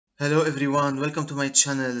Hello everyone, welcome to my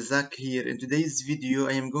channel. Zach here. In today's video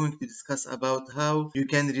I am going to discuss about how you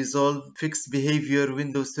can resolve fixed behavior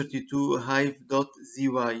Windows 32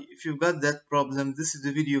 Hive.ZY. If you've got that problem, this is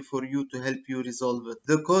the video for you to help you resolve it.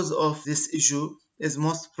 The cause of this issue is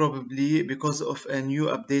most probably because of a new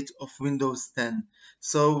update of Windows 10.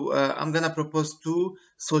 So I'm gonna propose two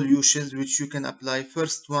solutions which you can apply.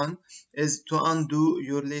 First one is to undo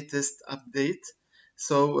your latest update.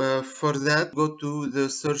 So for that, go to the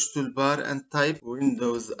search toolbar and type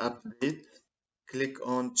Windows Update. Click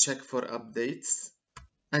on Check for Updates.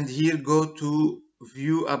 And here go to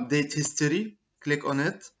View Update History. Click on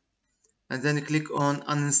it. And then click on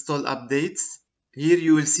Uninstall Updates. Here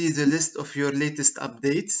you will see the list of your latest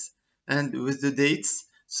updates and with the dates.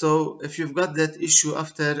 So if you've got that issue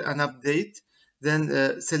after an update,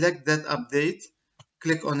 then select that update,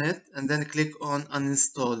 click on it, and then click on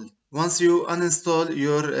Uninstall. Once you uninstall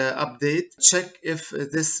your update, check if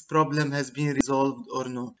this problem has been resolved or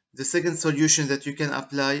no. The second solution that you can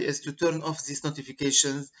apply is to turn off these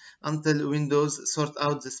notifications until Windows sort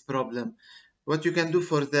out this problem. What you can do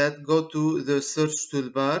for that, go to the search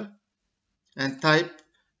toolbar and type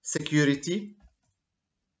security.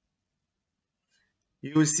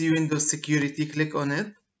 You will see Windows security, click on it,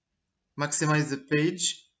 maximize the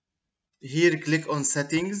page. Here click on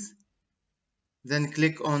settings. Then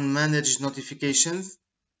click on Manage Notifications,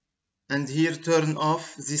 and here turn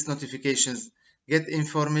off these notifications. Get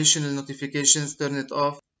informational notifications, turn it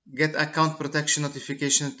off. Get account protection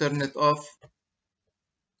notification, turn it off.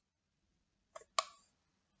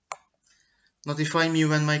 Notify me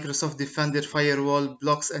when Microsoft Defender Firewall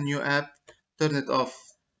blocks a new app, turn it off.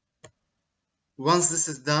 Once this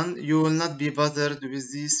is done, you will not be bothered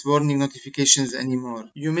with these warning notifications anymore.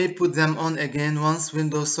 You may put them on again once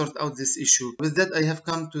Windows sort out this issue. With that, I have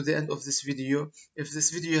come to the end of this video. If this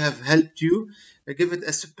video have helped you, give it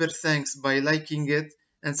a super thanks by liking it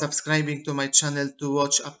and subscribing to my channel to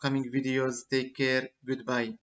watch upcoming videos. Take care. Goodbye.